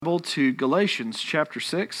To Galatians chapter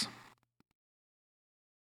 6.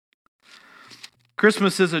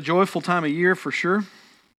 Christmas is a joyful time of year for sure,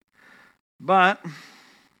 but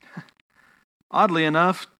oddly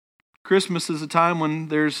enough, Christmas is a time when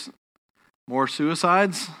there's more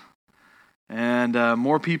suicides and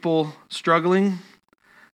more people struggling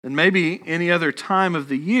than maybe any other time of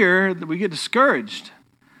the year that we get discouraged.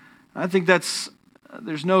 I think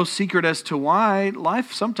there's no secret as to why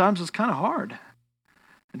life sometimes is kind of hard.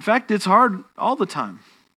 In fact, it's hard all the time.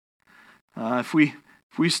 If we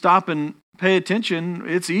stop and pay attention,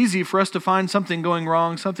 it's easy for us to find something going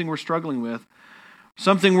wrong, something we're struggling with,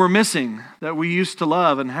 something we're missing that we used to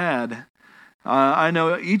love and had. I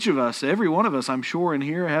know each of us, every one of us, I'm sure in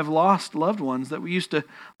here, have lost loved ones that we used to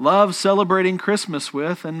love celebrating Christmas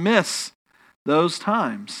with and miss those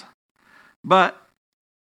times. But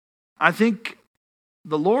I think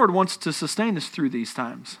the Lord wants to sustain us through these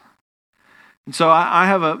times. And so I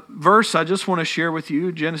have a verse I just want to share with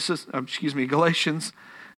you, Galatians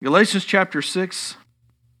chapter 6,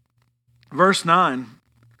 verse 9.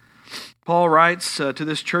 Paul writes to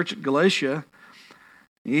this church at Galatia,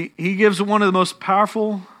 he gives one of the most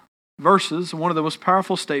powerful verses, one of the most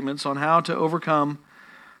powerful statements on how to overcome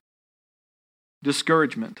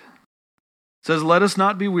discouragement. It says, "Let us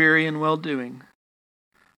not be weary in well-doing,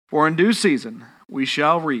 for in due season we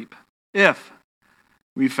shall reap, if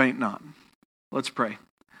we faint not." Let's pray.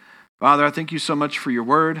 Father, I thank you so much for your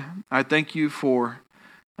word. I thank you for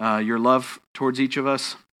your love towards each of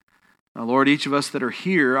us. Lord, each of us that are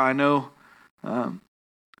here, I know,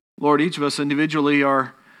 Lord, each of us individually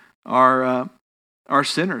are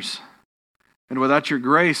sinners. And without your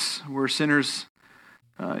grace, we're sinners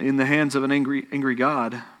in the hands of an angry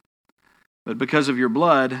God. But because of your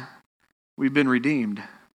blood, we've been redeemed.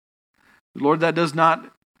 Lord, that does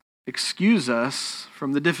not excuse us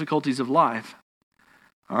from the difficulties of life.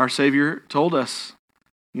 Our Savior told us,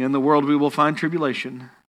 in the world we will find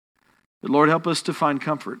tribulation. But Lord, help us to find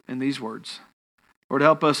comfort in these words. Lord,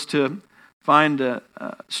 help us to find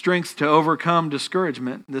strength to overcome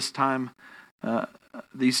discouragement this time,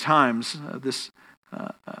 these times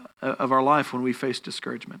of our life when we face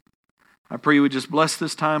discouragement. I pray you would just bless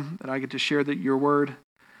this time that I get to share your word.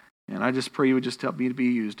 And I just pray you would just help me to be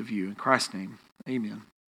used of you. In Christ's name, amen.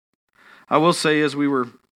 I will say, as we were,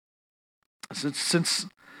 since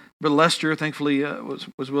Brother Lester, thankfully,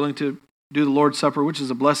 was willing to do the Lord's Supper, which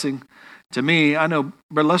is a blessing to me. I know,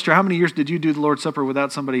 Brother Lester, how many years did you do the Lord's Supper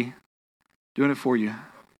without somebody doing it for you?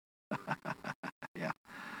 Yeah.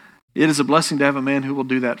 It is a blessing to have a man who will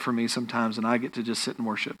do that for me sometimes, and I get to just sit and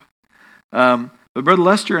worship. But Brother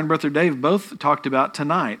Lester and Brother Dave both talked about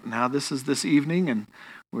tonight and how this is this evening, and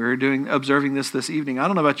we're observing this evening. I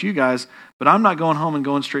don't know about you guys, but I'm not going home and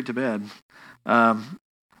going straight to bed.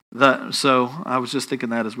 So I was just thinking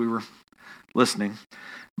that as we were listening.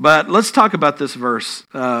 But let's talk about this verse.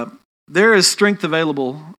 There is strength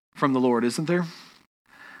available from the Lord, isn't there?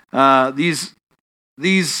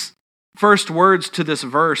 These first words to this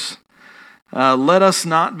verse, let us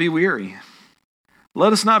not be weary.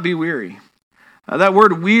 Let us not be weary. That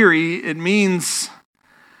word weary, it means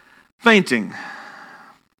fainting,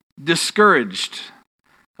 discouraged,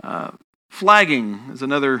 flagging is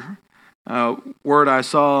another word I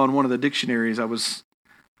saw in one of the dictionaries I was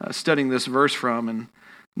studying this verse from, and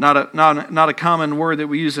not a common word that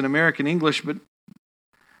we use in American English, but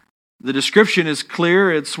the description is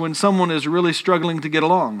clear. It's when someone is really struggling to get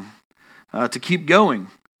along, to keep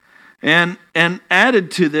going. And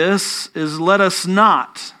added to this is let us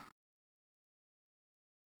not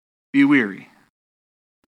be weary.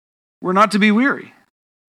 We're not to be weary.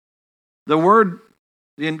 The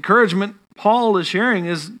encouragement Paul is sharing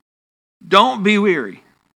is don't be weary.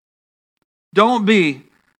 Don't be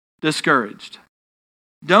discouraged.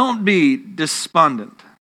 Don't be despondent.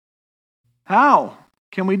 How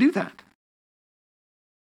can we do that?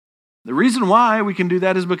 The reason why we can do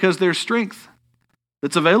that is because there's strength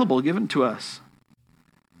that's available, given to us.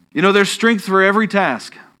 You know, there's strength for every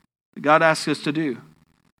task that God asks us to do.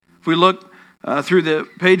 If we look through the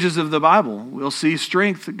pages of the Bible, we'll see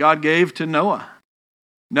strength that God gave to Noah.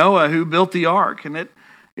 Noah, who built the ark, and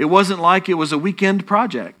it wasn't like it was a weekend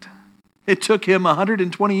project. It took him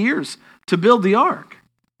 120 years to build the ark.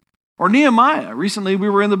 Or Nehemiah. Recently we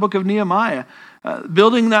were in the book of Nehemiah.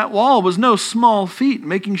 Building that wall was no small feat.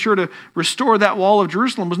 Making sure to restore that wall of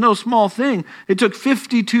Jerusalem was no small thing. It took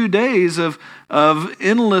 52 days of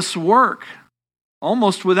endless work,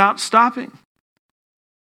 almost without stopping.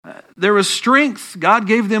 There was strength. God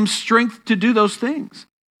gave them strength to do those things.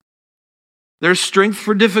 There's strength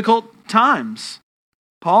for difficult times.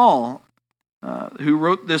 Paul, who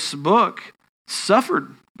wrote this book,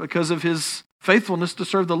 suffered because of his faithfulness to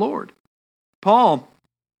serve the Lord. Paul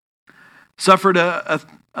suffered a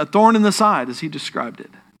thorn in the side, as he described it.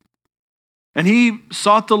 And he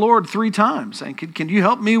sought the Lord 3 times, saying, can you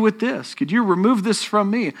help me with this? Could you remove this from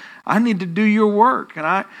me? I need to do your work,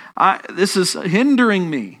 and this is hindering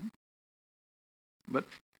me. But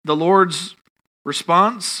the Lord's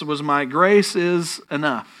response was, my grace is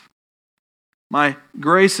enough. My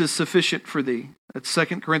grace is sufficient for thee. That's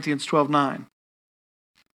 2 Corinthians 12:9.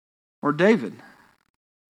 Or David.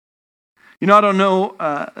 You know, I don't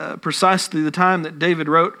know precisely the time that David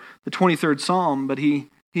wrote the 23rd Psalm, but he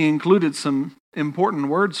included some important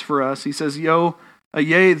words for us. He says, yea,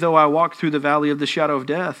 though I walk through the valley of the shadow of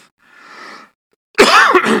death,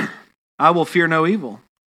 I will fear no evil,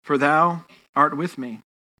 for thou art with me.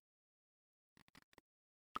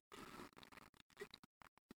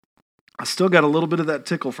 I still got a little bit of that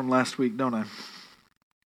tickle from last week, don't I?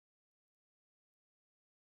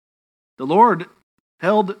 The Lord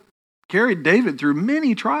carried David through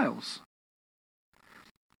many trials.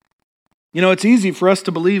 You know, it's easy for us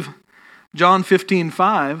to believe John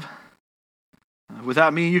 15:5,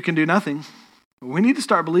 without me you can do nothing. We need to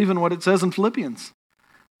start believing what it says in Philippians.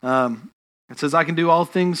 It says, I can do all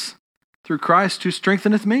things through Christ who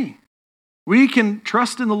strengtheneth me. We can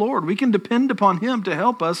trust in the Lord. We can depend upon Him to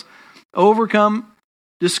help us overcome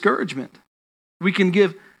discouragement.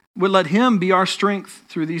 We'll let Him be our strength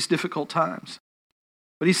through these difficult times.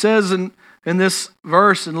 But he says in this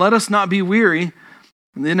verse, and let us not be weary.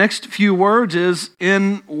 And the next few words is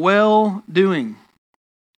in well-doing.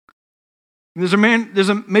 There's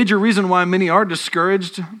a major reason why many are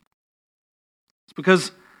discouraged. It's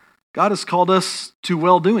because God has called us to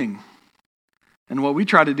well-doing. And what we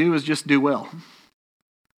try to do is just do well.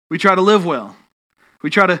 We try to live well. We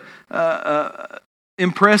try to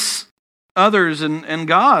impress others and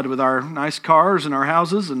God with our nice cars and our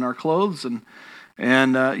houses and our clothes.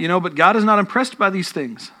 But God is not impressed by these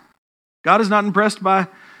things. God is not impressed by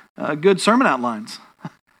good sermon outlines.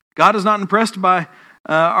 God is not impressed by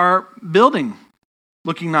our building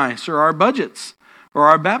looking nice, or our budgets, or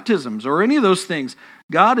our baptisms, or any of those things.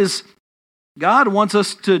 God wants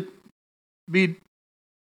us to be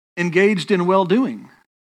engaged in well-doing.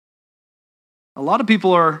 A lot of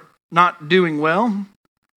people are not doing well.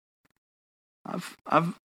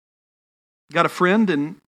 I've got a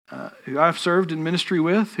friend who I've served in ministry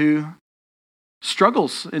with who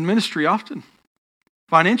struggles in ministry often,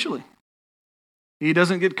 financially. He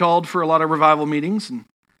doesn't get called for a lot of revival meetings and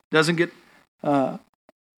doesn't get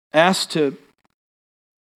asked to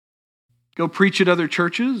go preach at other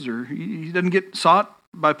churches, or he doesn't get sought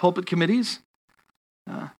by pulpit committees.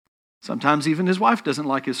 Sometimes even his wife doesn't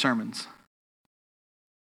like his sermons.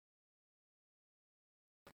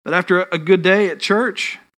 But after a good day at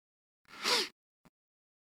church,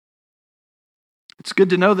 it's good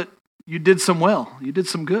to know that you did some well. You did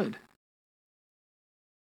some good.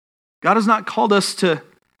 God has not called us to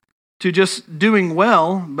just doing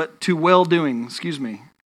well, but to well-doing.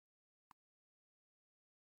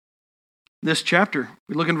 This chapter,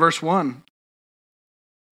 we look in verse 1. It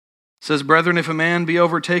says, Brethren, if a man be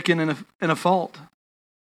overtaken in a fault,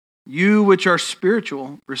 you which are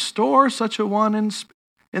spiritual, restore such a one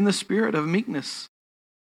in the spirit of meekness,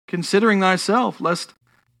 considering thyself, lest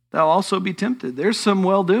thou also be tempted. There's some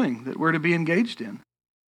well-doing that we're to be engaged in.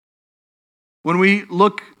 When we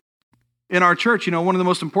look in our church, one of the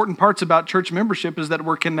most important parts about church membership is that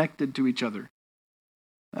we're connected to each other.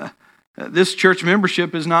 This church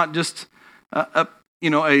membership is not just a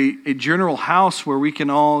general house where we can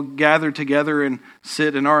all gather together and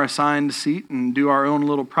sit in our assigned seat and do our own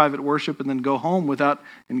little private worship and then go home without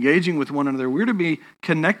engaging with one another. We're to be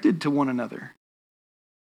connected to one another.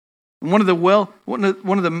 And one of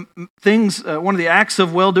the acts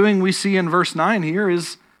of well-doing we see in verse 9 here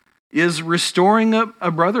is restoring a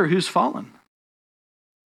brother who's fallen.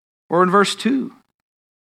 Or in verse 2,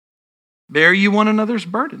 bear ye one another's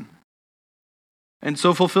burden, and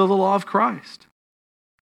so fulfill the law of Christ.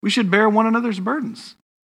 We should bear one another's burdens.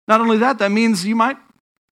 Not only that means you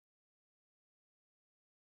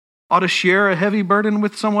ought to share a heavy burden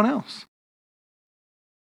with someone else.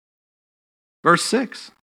 Verse 6,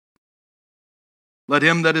 let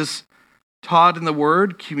him that is taught in the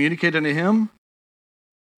word communicate unto him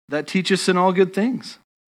that teacheth in all good things.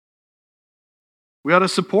 We ought to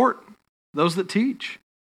support those that teach.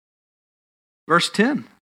 Verse 10,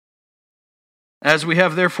 as we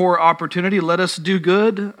have therefore opportunity, let us do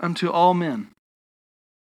good unto all men,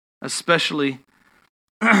 especially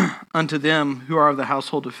unto them who are of the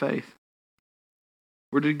household of faith.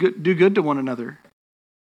 We're to do good to one another,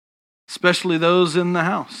 especially those in the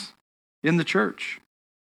house, in the church.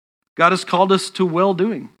 God has called us to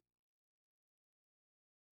well-doing.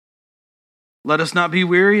 Let us not be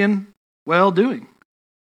weary in well-doing.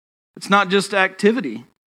 It's not just activity,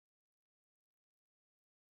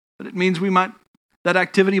 but it means that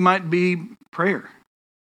activity might be prayer.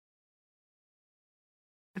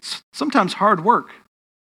 It's sometimes hard work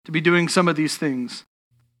to be doing some of these things.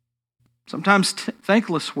 Sometimes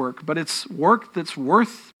thankless work, but it's work that's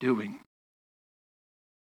worth doing.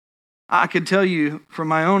 I could tell you from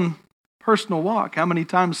my own personal walk how many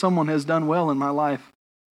times someone has done well in my life,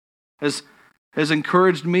 has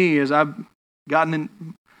encouraged me as I've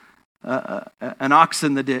gotten an ox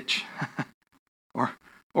in the ditch,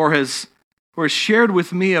 or has shared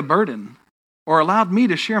with me a burden, or allowed me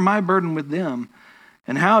to share my burden with them,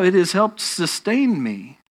 and how it has helped sustain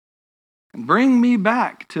me and bring me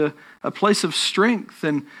back to a place of strength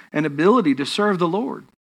and ability to serve the Lord.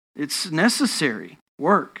 It's necessary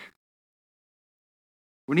work.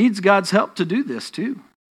 We need God's help to do this too.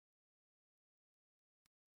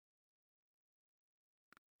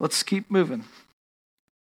 Let's keep moving.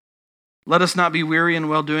 Let us not be weary in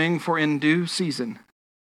well-doing, for in due season.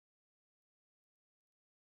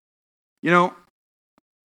 You know,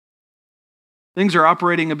 things are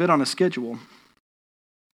operating a bit on a schedule.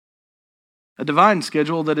 A divine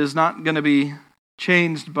schedule that is not going to be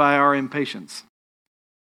changed by our impatience.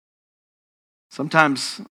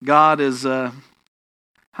 Sometimes God is...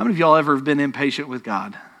 how many of y'all ever have been impatient with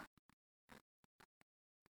God?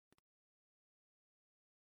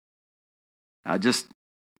 Just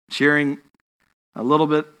sharing a little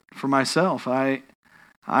bit for myself.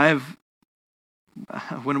 I've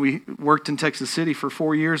when we worked in Texas City for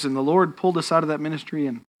 4 years, and the Lord pulled us out of that ministry,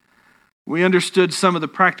 and we understood some of the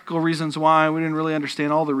practical reasons why. We didn't really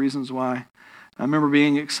understand all the reasons why. I remember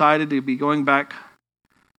being excited to be going back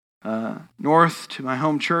north to my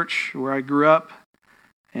home church where I grew up,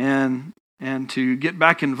 and to get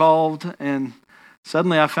back involved. And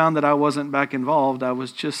suddenly I found that I wasn't back involved. I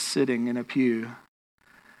was just sitting in a pew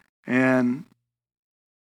and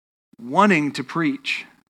wanting to preach,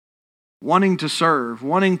 wanting to serve,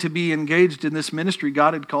 wanting to be engaged in this ministry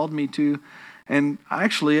God had called me to, and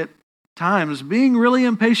actually at times being really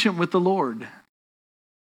impatient with the Lord,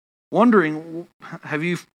 wondering,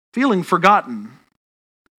 feeling forgotten?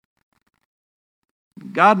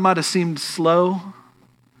 God might have seemed slow,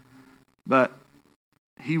 but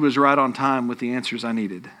He was right on time with the answers I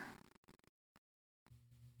needed.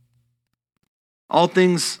 All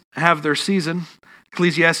things have their season.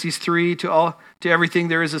 Ecclesiastes 3, to everything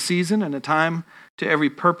there is a season and a time to every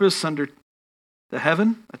purpose under the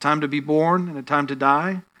heaven, a time to be born and a time to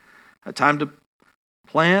die, a time to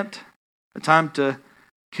plant, a time to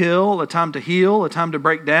kill, a time to heal, a time to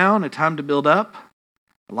break down, a time to build up,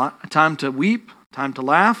 a time to weep, a time to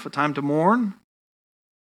laugh, a time to mourn.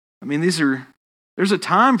 I mean, there's a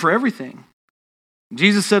time for everything.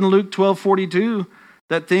 Jesus said in Luke 12:42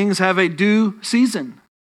 that things have a due season.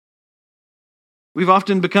 We've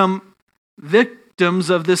often become victims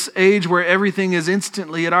of this age where everything is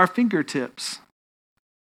instantly at our fingertips.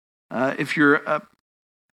 How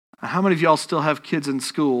many of y'all still have kids in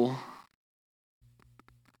school?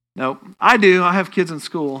 No, I do. I have kids in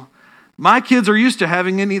school. My kids are used to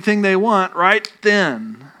having anything they want right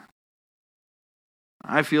then.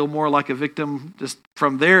 I feel more like a victim just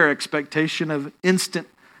from their expectation of instant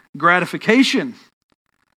gratification.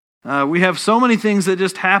 We have so many things that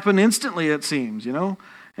just happen instantly, it seems,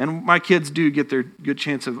 And my kids do get their good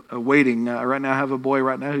chance of waiting. Right now I have a boy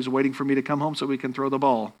right now who's waiting for me to come home so we can throw the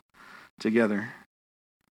ball together.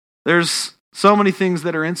 There's so many things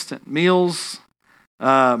that are instant. Meals,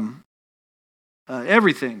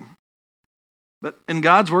 everything. But in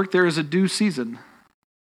God's work, there is a due season.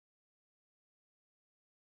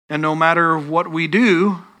 And no matter what we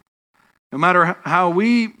do, no matter how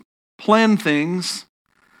we plan things,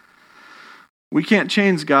 we can't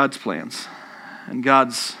change God's plans and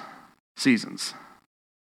God's seasons.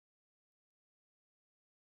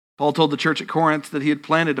 Paul told the church at Corinth that he had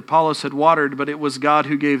planted, Apollos had watered, but it was God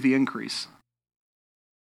who gave the increase.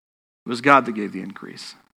 It was God that gave the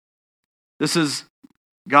increase. This is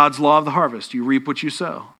God's law of the harvest. You reap what you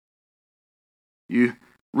sow. You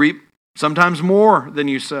reap sometimes more than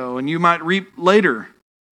you sow, and you might reap later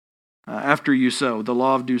after you sow, the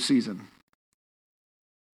law of due season.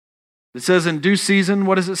 It says in due season,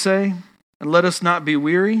 what does it say? And let us not be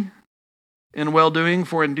weary in well-doing,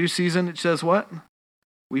 for in due season, it says what?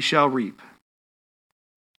 We shall reap.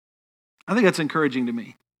 I think that's encouraging to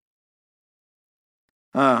me.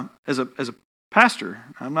 As a pastor,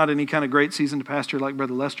 I'm not any kind of great seasoned pastor like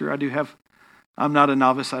Brother Lester. I'm not a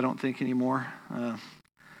novice, I don't think, anymore.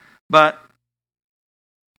 But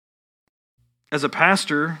as a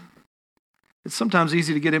pastor, it's sometimes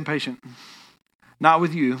easy to get impatient. Not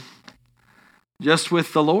with you, just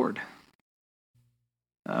with the Lord.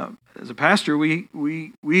 As a pastor, we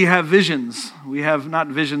have visions. We have not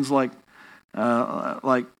visions like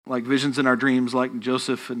visions in our dreams, like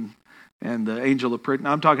Joseph and the angel of prayer.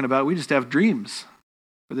 I'm talking about we just have dreams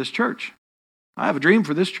for this church. I have a dream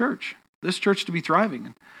for this church to be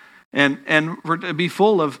thriving, and for to be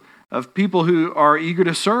full of people who are eager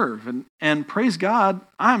to serve. And praise God,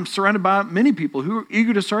 I'm surrounded by many people who are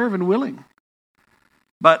eager to serve and willing.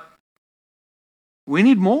 But we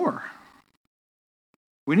need more.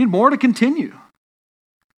 We need more to continue.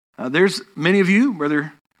 There's many of you,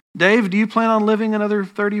 Brother Dave, do you plan on living another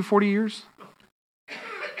 30, 40 years?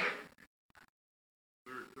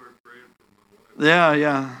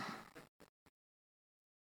 Yeah.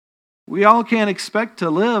 We all can't expect to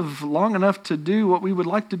live long enough to do what we would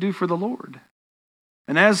like to do for the Lord.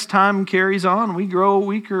 And as time carries on, we grow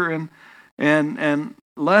weaker and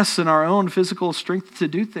less in our own physical strength to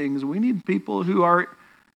do things. We need people who are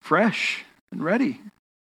fresh and ready.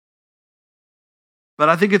 But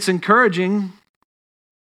I think it's encouraging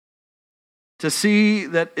to see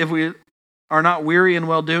that if we are not weary in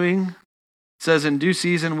well-doing, it says in due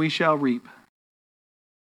season we shall reap.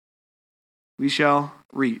 We shall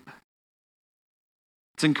reap.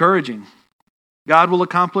 It's encouraging. God will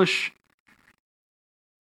accomplish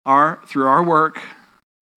through our work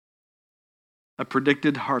a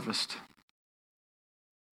predicted harvest.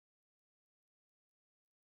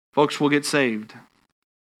 Folks will get saved.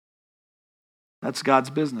 That's God's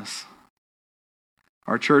business.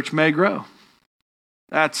 Our church may grow.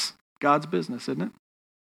 That's God's business, isn't it?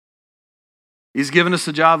 He's given us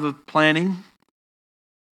a job of planning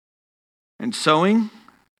and sowing.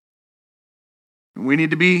 And we need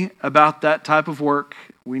to be about that type of work.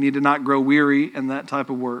 We need to not grow weary in that type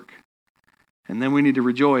of work. And then we need to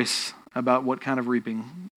rejoice about what kind of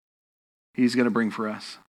reaping He's going to bring for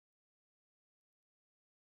us.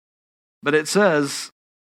 But it says,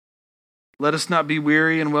 let us not be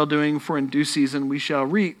weary in well-doing, for in due season we shall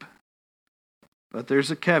reap. But there's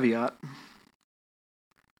a caveat.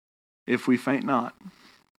 If we faint not.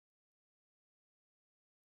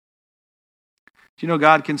 Do you know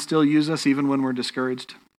God can still use us even when we're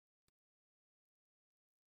discouraged?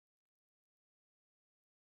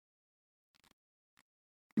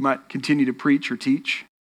 You might continue to preach or teach.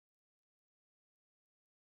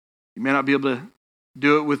 You may not be able to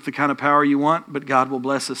do it with the kind of power you want, but God will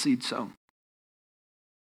bless a seed sown.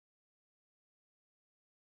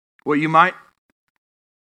 What you might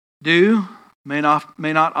do may not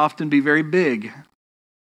often be very big,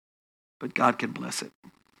 but God can bless it.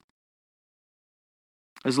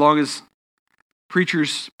 As long as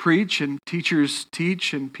preachers preach and teachers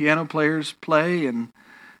teach and piano players play and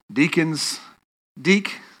deacons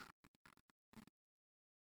deek,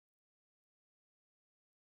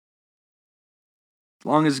 as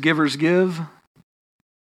long as givers give,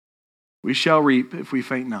 we shall reap if we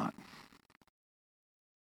faint not.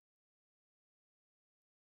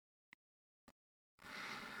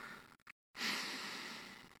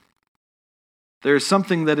 There is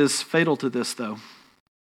something that is fatal to this, though.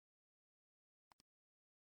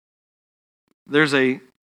 There's a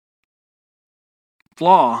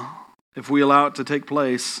flaw, if we allow it to take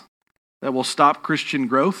place, that will stop Christian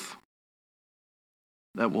growth,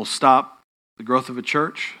 that will stop the growth of a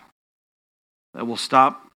church, that will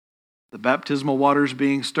stop the baptismal waters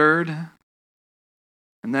being stirred,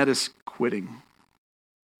 and that is quitting.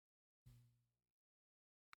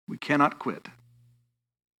 We cannot quit.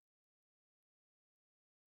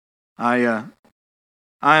 I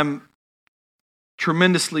am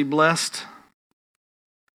tremendously blessed.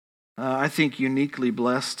 I think uniquely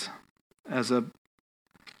blessed I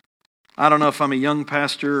don't know if I'm a young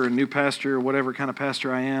pastor or a new pastor or whatever kind of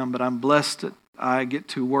pastor I am, but I'm blessed that I get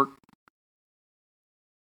to work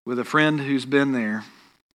with a friend who's been there,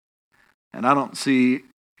 and I don't see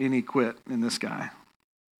any quit in this guy.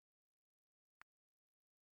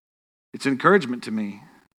 It's encouragement to me.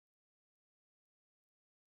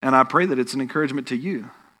 And I pray that it's an encouragement to you.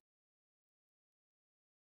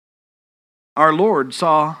 Our Lord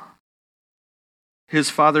saw His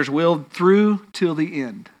Father's will through till the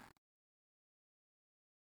end.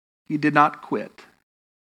 He did not quit.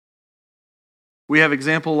 We have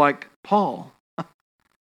example like Paul,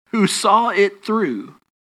 who saw it through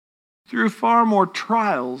far more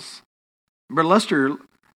trials. Brother Lester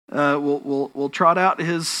will trot out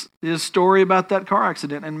his story about that car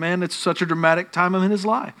accident, and man, it's such a dramatic time in his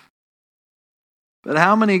life. But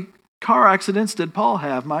how many car accidents did Paul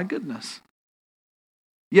have? My goodness.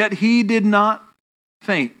 Yet he did not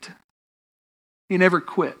faint. He never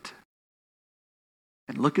quit.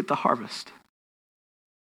 And look at the harvest.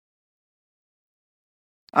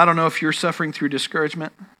 I don't know if you're suffering through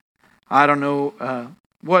discouragement. I don't know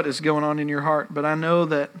what is going on in your heart, but I know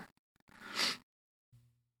that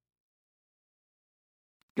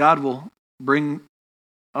God will bring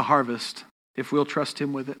a harvest if we'll trust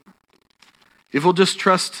Him with it. If we'll just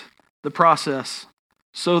trust the process,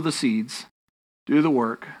 sow the seeds, do the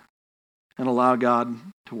work, and allow God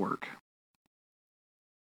to work.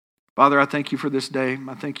 Father, I thank you for this day.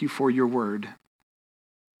 I thank you for your word.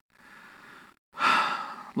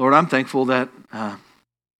 Lord, I'm thankful that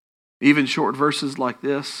even short verses like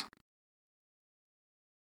this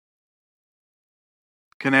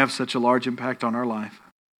can have such a large impact on our life.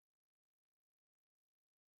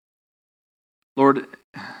 Lord,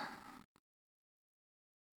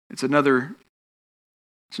 it's another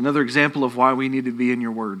example of why we need to be in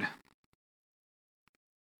your word.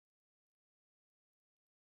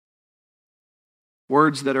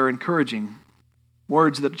 Words that are encouraging,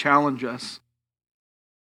 words that challenge us,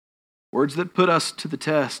 words that put us to the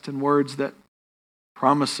test, and words that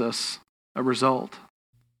promise us a result.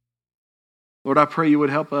 Lord, I pray you would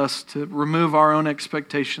help us to remove our own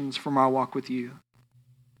expectations from our walk with you.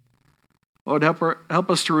 Lord, help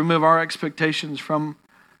us to remove our expectations from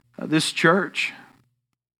this church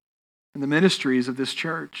and the ministries of this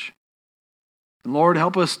church. And Lord,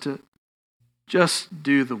 help us to just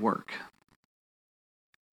do the work.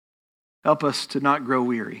 Help us to not grow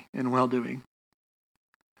weary in well-doing.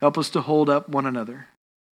 Help us to hold up one another.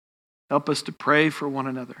 Help us to pray for one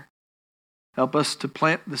another. Help us to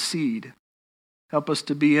plant the seed. Help us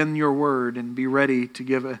to be in your word and be ready to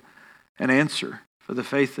give an answer for the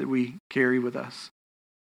faith that we carry with us.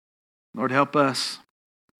 Lord, help us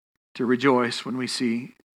to rejoice when we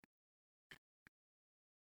see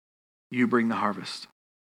you bring the harvest.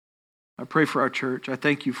 I pray for our church. I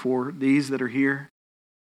thank you for these that are here.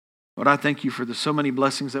 Lord, I thank you for the so many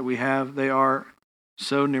blessings that we have. They are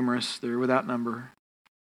so numerous. They're without number.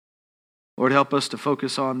 Lord, help us to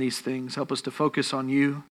focus on these things. Help us to focus on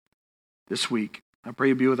you this week. I pray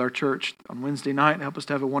you be with our church on Wednesday night. Help us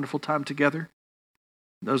to have a wonderful time together.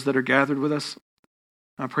 Those that are gathered with us,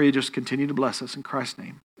 I pray you just continue to bless us. In Christ's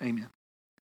name, amen.